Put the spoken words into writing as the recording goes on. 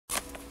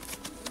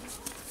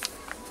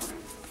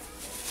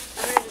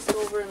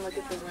go over and look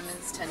at the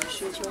women's tennis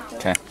shoes real quick.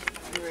 Okay.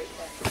 I'll be right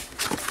back.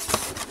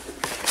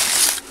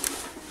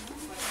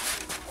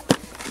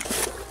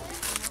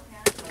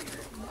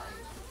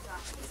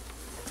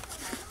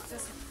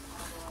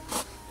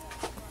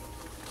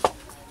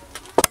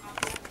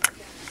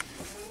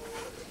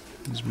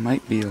 This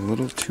might be a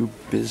little too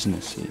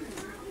businessy.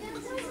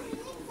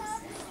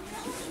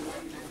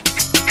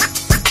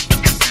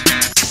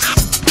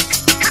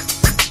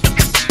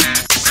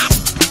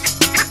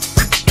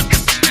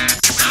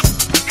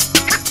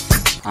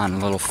 On a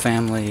little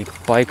family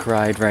bike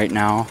ride right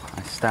now.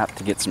 I stopped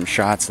to get some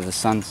shots of the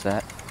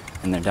sunset,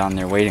 and they're down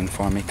there waiting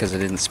for me because I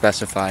didn't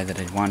specify that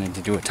I wanted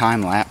to do a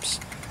time lapse.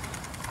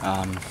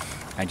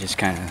 I just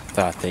kind of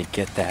thought they'd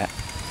get that.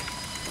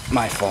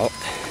 My fault.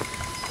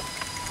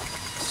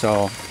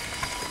 So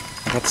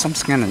I got some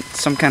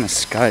kind of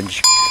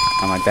scudge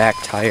on my back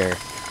tire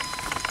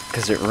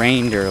because it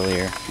rained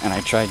earlier, and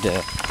I tried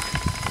to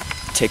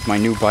take my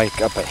new bike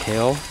up a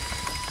hill,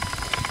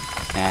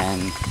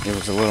 and it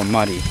was a little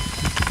muddy.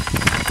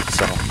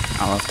 So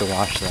I'll have to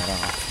wash that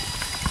off.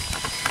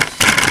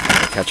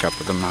 I'll catch up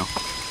with them now.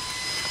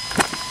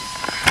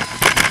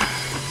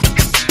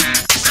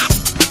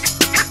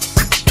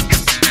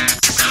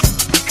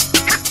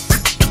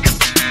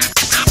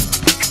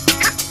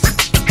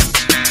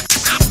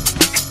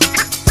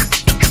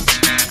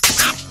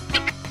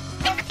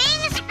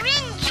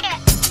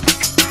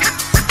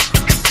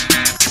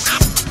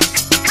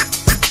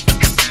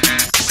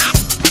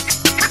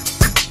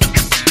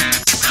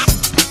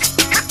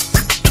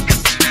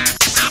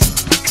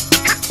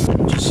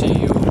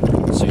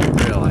 So you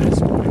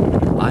realize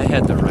I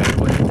had the right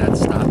way at that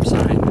stop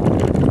sign,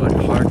 but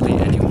hardly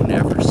anyone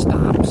ever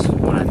stops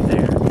when I'm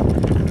there,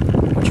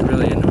 which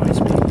really annoys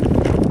me.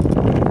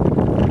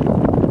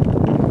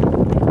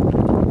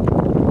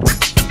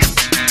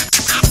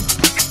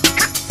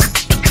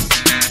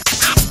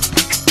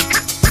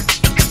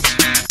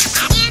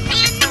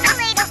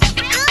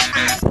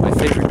 My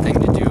favorite thing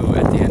to do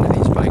at the end of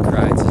these bike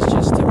rides is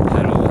just to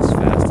pedal as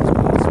fast as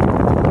possible.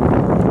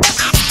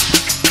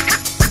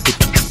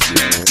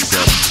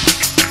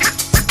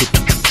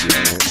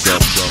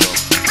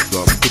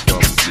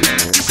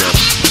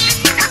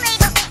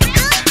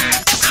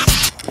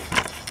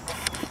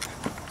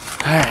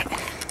 Alright.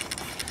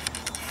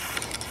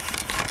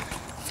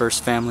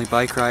 First family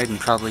bike ride in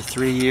probably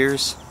 3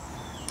 years.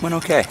 Went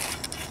okay.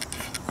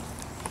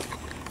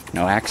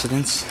 No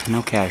accidents,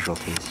 no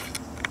casualties.